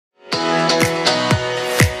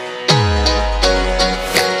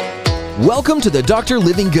Welcome to the Dr.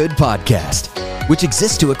 Living Good podcast, which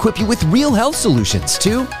exists to equip you with real health solutions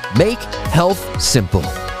to make health simple.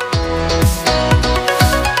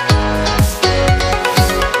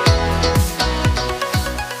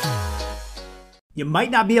 You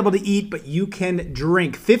might not be able to eat, but you can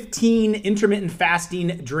drink 15 intermittent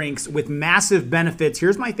fasting drinks with massive benefits.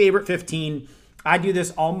 Here's my favorite 15. I do this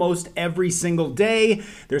almost every single day.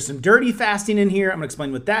 There's some dirty fasting in here. I'm gonna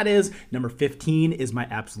explain what that is. Number 15 is my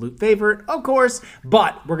absolute favorite, of course,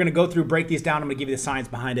 but we're gonna go through, break these down. I'm gonna give you the science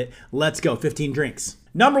behind it. Let's go, 15 drinks.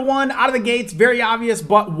 Number one, out of the gates, very obvious,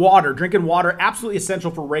 but water. Drinking water, absolutely essential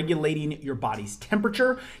for regulating your body's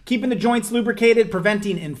temperature, keeping the joints lubricated,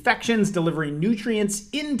 preventing infections, delivering nutrients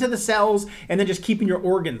into the cells, and then just keeping your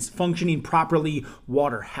organs functioning properly.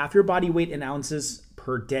 Water, half your body weight in ounces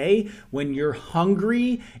per day. When you're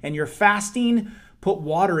hungry and you're fasting, put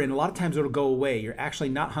water in. A lot of times it'll go away. You're actually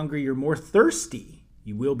not hungry, you're more thirsty.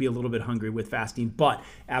 You will be a little bit hungry with fasting, but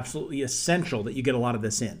absolutely essential that you get a lot of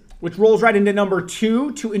this in. Which rolls right into number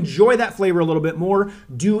two. To enjoy that flavor a little bit more,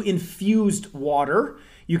 do infused water.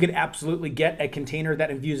 You can absolutely get a container that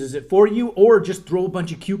infuses it for you, or just throw a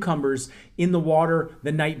bunch of cucumbers in the water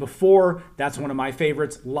the night before. That's one of my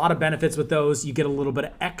favorites. A lot of benefits with those. You get a little bit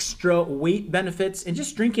of extra weight benefits, and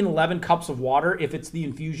just drinking 11 cups of water, if it's the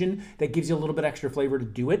infusion, that gives you a little bit extra flavor to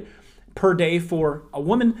do it. Per day for a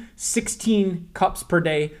woman, 16 cups per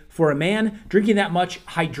day for a man. Drinking that much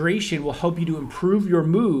hydration will help you to improve your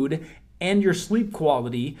mood and your sleep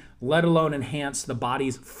quality, let alone enhance the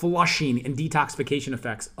body's flushing and detoxification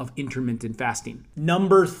effects of intermittent fasting.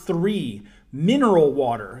 Number three, mineral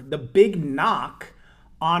water. The big knock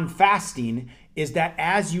on fasting is that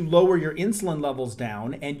as you lower your insulin levels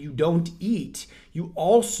down and you don't eat, you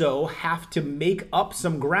also have to make up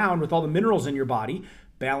some ground with all the minerals in your body,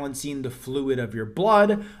 balancing the fluid of your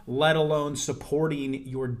blood, let alone supporting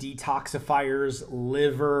your detoxifiers,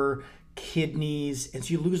 liver, kidneys, and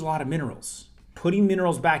so you lose a lot of minerals. Putting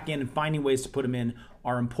minerals back in and finding ways to put them in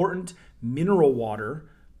are important. Mineral water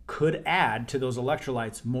could add to those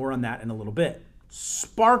electrolytes. More on that in a little bit.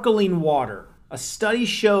 Sparkling water. A study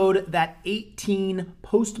showed that 18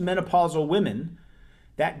 postmenopausal women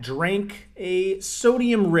that drank a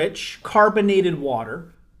sodium-rich carbonated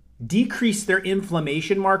water decreased their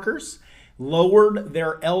inflammation markers, lowered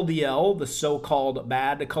their LDL, the so-called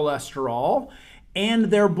bad cholesterol, and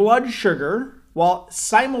their blood sugar, while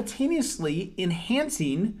simultaneously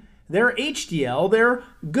enhancing their HDL, their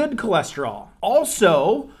good cholesterol.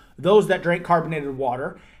 Also, those that drank carbonated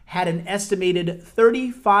water had an estimated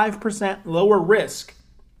 35% lower risk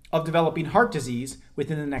of developing heart disease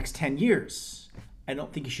within the next 10 years. I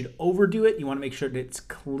don't think you should overdo it. You want to make sure that it's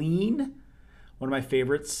clean. One of my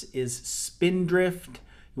favorites is Spindrift.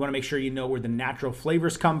 You want to make sure you know where the natural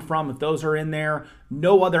flavors come from, if those are in there.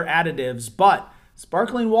 No other additives, but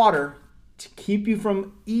sparkling water to keep you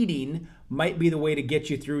from eating might be the way to get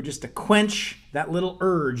you through, just to quench that little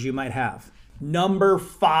urge you might have. Number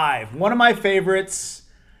five, one of my favorites,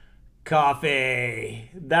 coffee.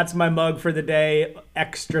 That's my mug for the day,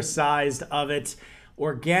 extra sized of it.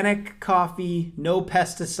 Organic coffee, no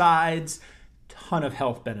pesticides, ton of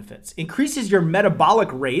health benefits. Increases your metabolic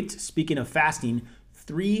rate, speaking of fasting,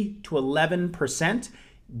 3 to 11%.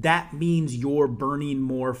 That means you're burning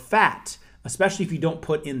more fat, especially if you don't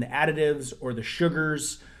put in the additives or the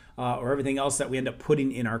sugars or everything else that we end up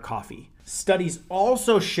putting in our coffee. Studies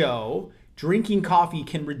also show drinking coffee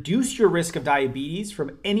can reduce your risk of diabetes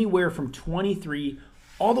from anywhere from 23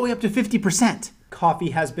 all the way up to 50%. Coffee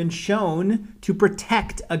has been shown to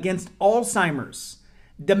protect against Alzheimer's,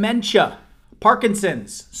 dementia,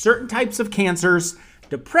 Parkinson's, certain types of cancers,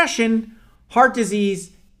 depression, heart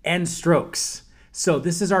disease, and strokes. So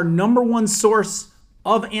this is our number one source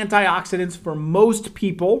of antioxidants for most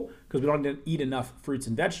people, because we don't eat enough fruits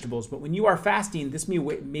and vegetables. But when you are fasting, this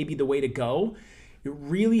may be the way to go. It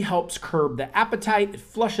really helps curb the appetite. It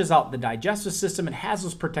flushes out the digestive system. It has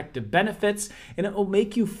those protective benefits, and it will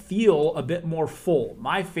make you feel a bit more full.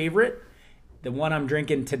 My favorite, the one I'm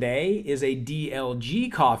drinking today, is a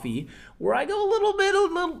DLG coffee, where I go a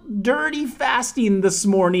little dirty fasting this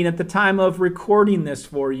morning at the time of recording this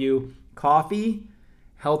for you. Coffee,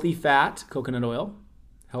 healthy fat, coconut oil,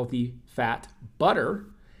 healthy fat, butter,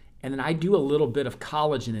 and then I do a little bit of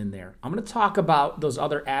collagen in there. I'm gonna talk about those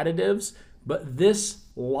other additives, but this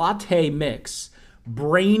latte mix,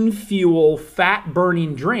 brain fuel, fat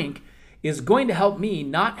burning drink is going to help me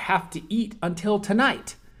not have to eat until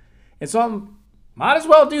tonight. And so I might as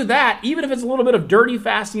well do that, even if it's a little bit of dirty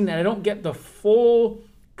fasting and I don't get the full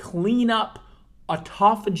cleanup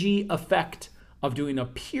autophagy effect of doing a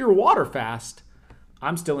pure water fast.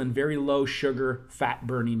 I'm still in very low sugar, fat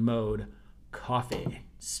burning mode coffee.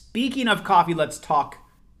 Speaking of coffee, let's talk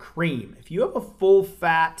cream. If you have a full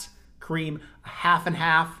fat cream, a half and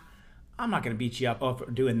half, I'm not going to beat you up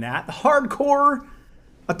for doing that. The hardcore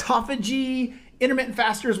autophagy intermittent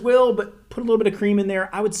fasters will, but put a little bit of cream in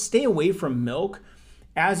there. I would stay away from milk.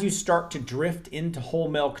 As you start to drift into whole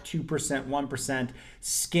milk, 2%, 1%,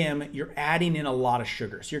 skim, you're adding in a lot of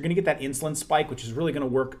sugar. So you're going to get that insulin spike, which is really going to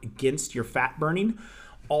work against your fat burning.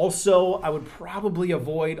 Also, I would probably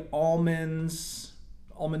avoid almonds,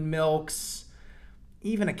 almond milks,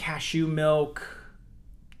 even a cashew milk,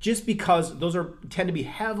 just because those tend to be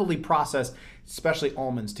heavily processed, especially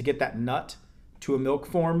almonds, to get that nut to a milk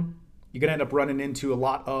form. You're going to end up running into a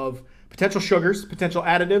lot of potential sugars, potential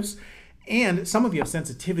additives, and some of you have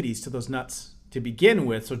sensitivities to those nuts to begin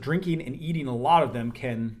with, so drinking and eating a lot of them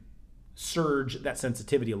can surge that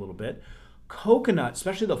sensitivity a little bit. Coconut,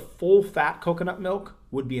 especially the full fat coconut milk,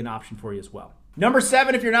 would be an option for you as well. Number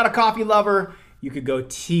 7, if you're not a coffee lover, you could go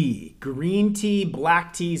tea. Green tea,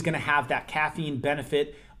 black tea is going to have that caffeine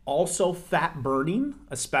benefit. Also fat burning,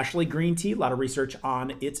 especially green tea. A lot of research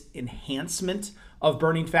on its enhancement of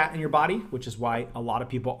burning fat in your body, which is why a lot of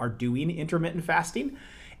people are doing intermittent fasting.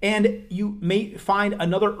 And you may find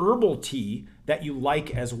another herbal tea that you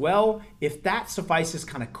like as well. If that suffices,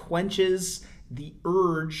 kind of quenches the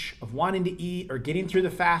urge of wanting to eat or getting through the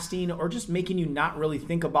fasting or just making you not really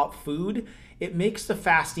think about food, it makes the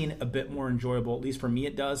fasting a bit more enjoyable. At least for me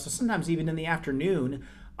it does. So sometimes even in the afternoon,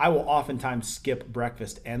 I will oftentimes skip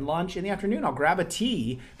breakfast and lunch. In the afternoon, I'll grab a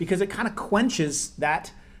tea because it kind of quenches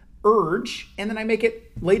that urge, and then I make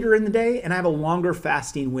it later in the day and I have a longer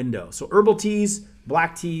fasting window. So herbal teas,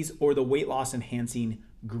 black teas, or the weight loss enhancing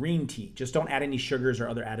green tea. Just don't add any sugars or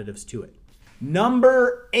other additives to it.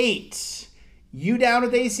 Number 8, you down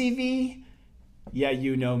with ACV? Yeah,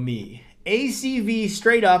 you know me. ACV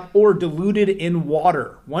straight up or diluted in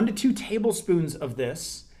water. 1 to 2 tablespoons of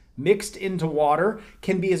this mixed into water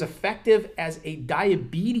can be as effective as a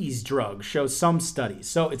diabetes drug, show some studies.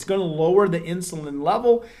 So it's going to lower the insulin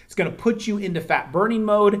level. It's going to put you into fat burning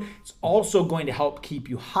mode. It's also going to help keep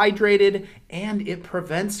you hydrated, and it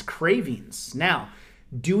prevents cravings. Now,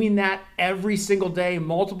 doing that every single day,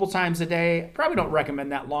 multiple times a day, I probably don't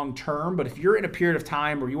recommend that long term, but if you're in a period of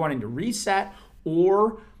time where you're wanting to reset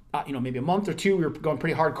or maybe a month or two, you're going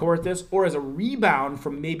pretty hardcore at this, or as a rebound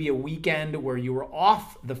from maybe a weekend where you were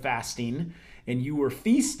off the fasting and you were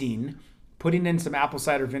feasting, putting in some apple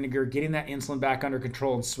cider vinegar, getting that insulin back under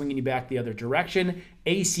control and swinging you back the other direction,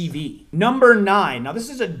 ACV. Number 9, now this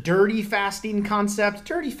is a dirty fasting concept.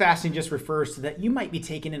 Dirty fasting just refers to that you might be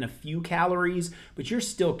taking in a few calories, but you're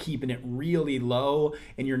still keeping it really low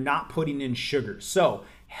and you're not putting in sugars. So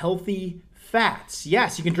healthy fats.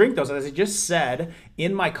 Yes, you can drink those. As I just said,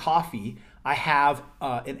 in my coffee, I have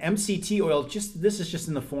an MCT oil. This is just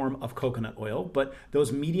in the form of coconut oil, but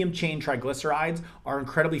those medium chain triglycerides are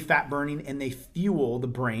incredibly fat burning and they fuel the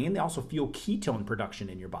brain. They also fuel ketone production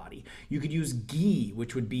in your body. You could use ghee,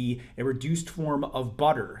 which would be a reduced form of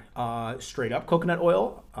butter, straight up coconut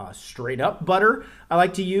oil, straight up butter I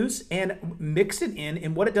like to use, and mix it in.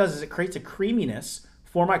 And what it does is it creates a creaminess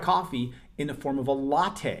for my coffee in the form of a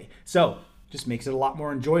latte. So just makes it a lot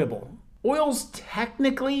more enjoyable. Oils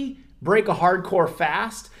technically break a hardcore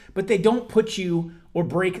fast, but they don't put you or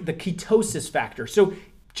break the ketosis factor. So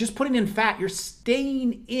just putting in fat, you're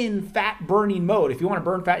staying in fat burning mode. If you want to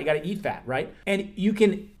burn fat, you got to eat fat, right? And you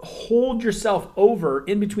can hold yourself over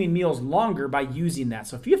in between meals longer by using that.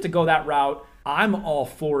 So if you have to go that route, I'm all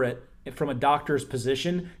for it from a doctor's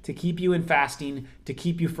position to keep you in fasting, to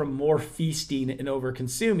keep you from more feasting and over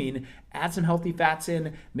consuming. Add some healthy fats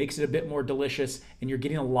in, makes it a bit more delicious, and you're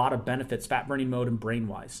getting a lot of benefits, fat burning mode and brain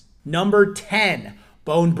wise. Number 10,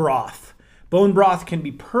 bone broth. Bone broth can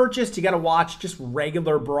be purchased. You got to watch just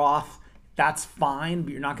regular broth. That's fine,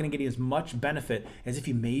 but you're not going to get as much benefit as if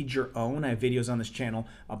you made your own. I have videos on this channel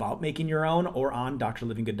about making your own or on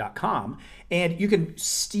drlivinggood.com. And you can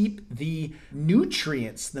steep the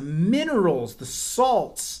nutrients, the minerals, the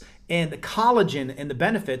salts, and the collagen and the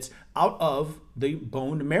benefits out of the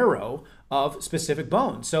bone marrow of specific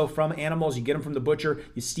bones. So from animals, you get them from the butcher,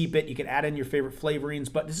 you steep it, you can add in your favorite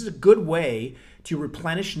flavorings, but this is a good way to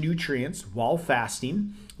replenish nutrients while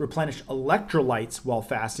fasting, replenish electrolytes while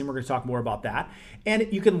fasting. We're going to talk more about that. And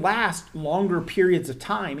you can last longer periods of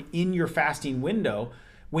time in your fasting window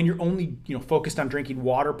when you're only, focused on drinking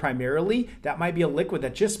water primarily. That might be a liquid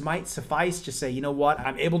that just might suffice to say, you know what,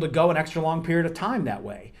 I'm able to go an extra long period of time that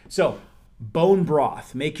way. So bone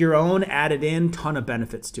broth, make your own, add it in, ton of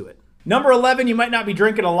benefits to it. Number 11, you might not be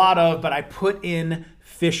drinking a lot of, but I put in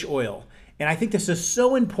fish oil. And I think this is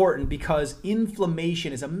so important because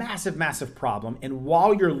inflammation is a massive, massive problem. And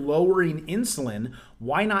while you're lowering insulin,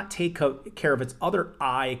 why not take care of its other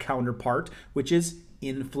I counterpart, which is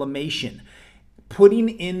inflammation? Putting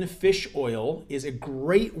in fish oil is a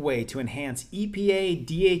great way to enhance EPA,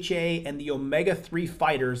 DHA, and the omega-3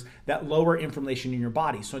 fighters that lower inflammation in your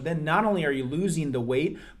body. So then not only are you losing the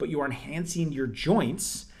weight, but you are enhancing your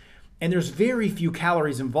joints. And there's very few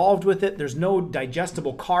calories involved with it. There's no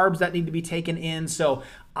digestible carbs that need to be taken in. So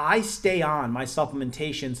I stay on my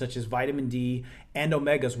supplementation such as vitamin D and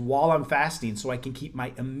omegas while I'm fasting so I can keep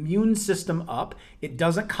my immune system up. It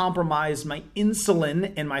doesn't compromise my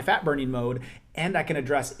insulin and my fat burning mode, and I can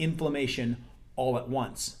address inflammation all at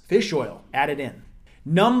once. Fish oil, add it in.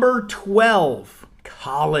 Number 12,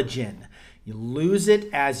 collagen. You lose it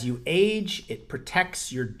as you age. It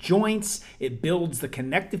protects your joints. It builds the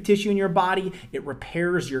connective tissue in your body. It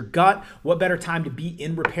repairs your gut. What better time to be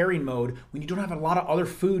in repairing mode when you don't have a lot of other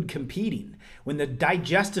food competing? When the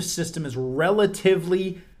digestive system is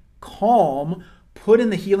relatively calm, put in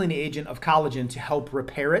the healing agent of collagen to help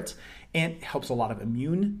repair it, and it helps a lot of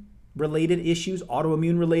immune related issues,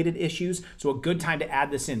 autoimmune related issues. So a good time to add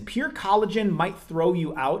this in. Pure collagen might throw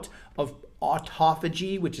you out of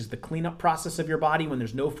autophagy, which is the cleanup process of your body when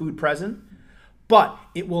there's no food present, but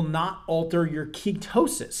it will not alter your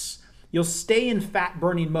ketosis. You'll stay in fat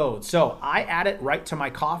burning mode. So I add it right to my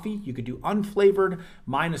coffee. You could do unflavored.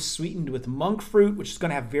 Mine is sweetened with monk fruit, which is going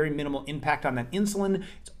to have very minimal impact on that insulin.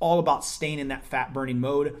 It's all about staying in that fat burning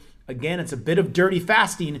mode. Again, it's a bit of dirty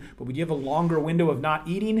fasting, but when you have a longer window of not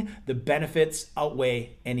eating, the benefits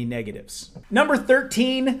outweigh any negatives. Number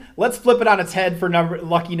 13, let's flip it on its head for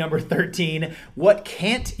lucky number 13. What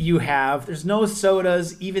can't you have? There's no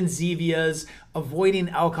sodas, even Zevias, avoiding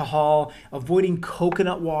alcohol, avoiding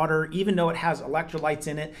coconut water, even though it has electrolytes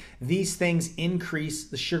in it. These things increase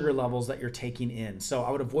the sugar levels that you're taking in. So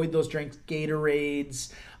I would avoid those drinks,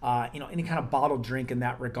 Gatorades, any kind of bottled drink in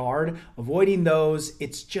that regard. Avoiding those,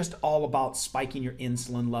 it's just all about spiking your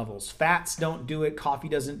insulin levels. Fats don't do it, coffee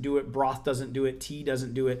doesn't do it, broth doesn't do it, tea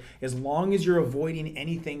doesn't do it. As long as you're avoiding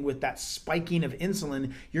anything with that spiking of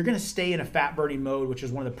insulin, you're gonna stay in a fat burning mode, which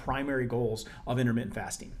is one of the primary goals of intermittent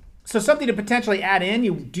fasting. So something to potentially add in,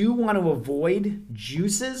 you do want to avoid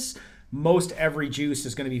juices. Most every juice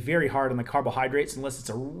is going to be very hard on the carbohydrates unless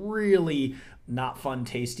it's a really not fun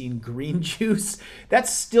tasting green juice.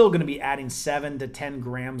 That's still going to be adding 7 to 10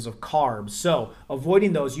 grams of carbs. So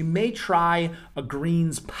avoiding those. You may try a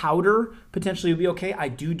greens powder, potentially would be okay. I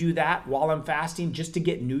do that while I'm fasting just to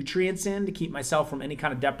get nutrients in, to keep myself from any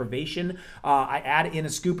kind of deprivation. I add in a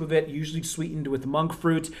scoop of it, usually sweetened with monk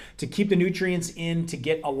fruit, to keep the nutrients in, to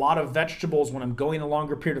get a lot of vegetables when I'm going a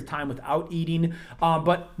longer period of time without eating.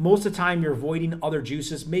 But most of the time you're avoiding other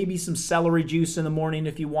juices, maybe some celery juice in the morning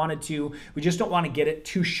if you wanted to. We just don't want to get it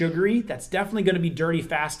too sugary. That's definitely going to be dirty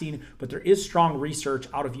fasting, but there is strong research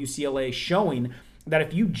out of UCLA showing that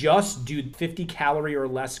if you just do 50 calorie or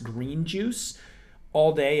less green juice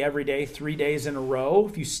all day, every day, 3 days in a row,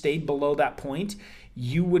 if you stayed below that point,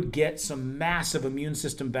 you would get some massive immune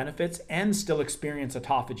system benefits and still experience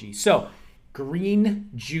autophagy. So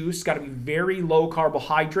green juice, got to be very low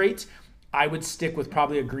carbohydrate. I would stick with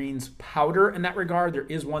probably a greens powder in that regard. There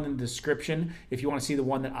is one in the description if you want to see the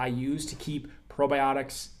one that I use to keep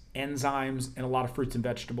probiotics, enzymes, and a lot of fruits and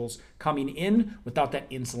vegetables coming in without that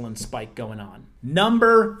insulin spike going on.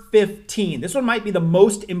 Number 15. This one might be the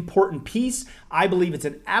most important piece. I believe it's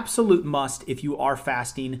an absolute must if you are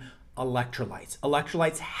fasting. Electrolytes.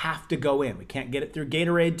 Electrolytes have to go in. We can't get it through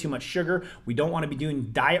Gatorade, too much sugar. We don't want to be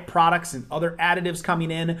doing diet products and other additives coming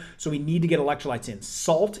in, so we need to get electrolytes in.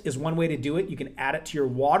 Salt is one way to do it. You can add it to your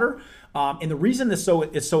water. And the reason this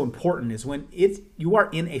is so important is when you are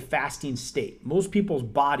in a fasting state. Most people's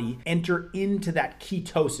body enter into that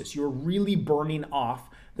ketosis. You're really burning off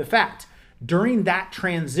the fat. During that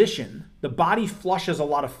transition, the body flushes a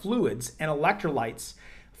lot of fluids and electrolytes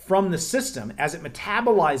from the system as it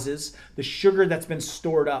metabolizes the sugar that's been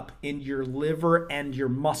stored up in your liver and your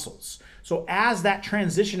muscles. So as that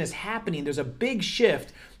transition is happening, there's a big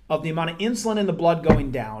shift of the amount of insulin in the blood going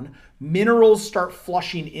down. Minerals start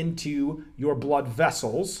flushing into your blood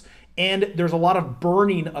vessels, and there's a lot of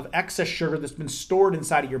burning of excess sugar that's been stored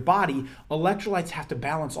inside of your body. Electrolytes have to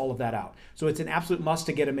balance all of that out. So it's an absolute must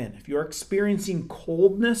to get them in. If you're experiencing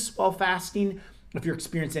coldness while fasting, if you're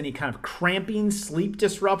experiencing any kind of cramping, sleep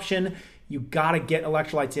disruption, You got to get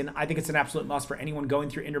electrolytes in. I think it's an absolute must for anyone going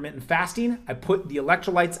through intermittent fasting. I put the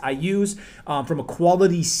electrolytes I use from a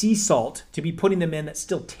quality sea salt to be putting them in that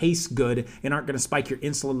still taste good and aren't going to spike your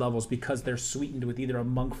insulin levels because they're sweetened with either a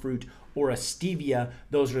monk fruit or a stevia.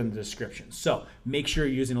 Those are in the description. So make sure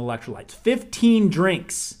you're using electrolytes. 15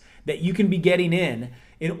 drinks that you can be getting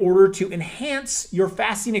in order to enhance your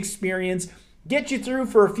fasting experience, get you through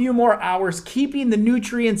for a few more hours, keeping the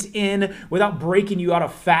nutrients in without breaking you out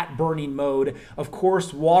of fat burning mode. Of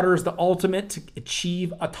course, water is the ultimate to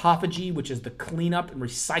achieve autophagy, which is the cleanup and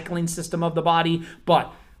recycling system of the body.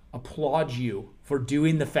 But applaud you for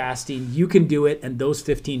doing the fasting. You can do it, and those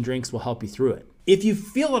 15 drinks will help you through it. If you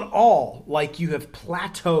feel at all like you have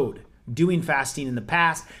plateaued doing fasting in the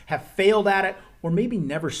past, have failed at it, or maybe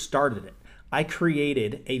never started it, I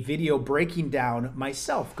created a video breaking down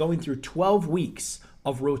myself going through 12 weeks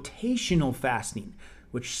of rotational fasting,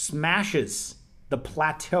 which smashes the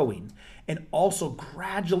plateauing and also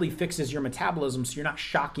gradually fixes your metabolism so you're not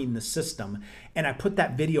shocking the system. And I put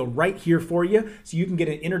that video right here for you so you can get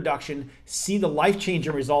an introduction, see the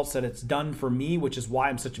life-changing results that it's done for me, which is why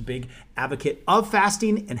I'm such a big advocate of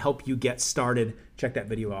fasting, and help you get started. Check that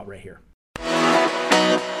video out right here.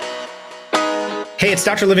 Hey, it's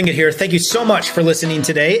Dr. Living It here. Thank you so much for listening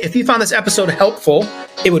today. If you found this episode helpful,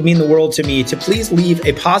 it would mean the world to me to please leave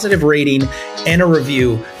a positive rating and a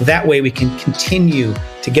review. That way we can continue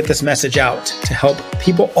to get this message out to help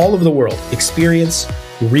people all over the world experience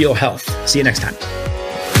real health. See you next time.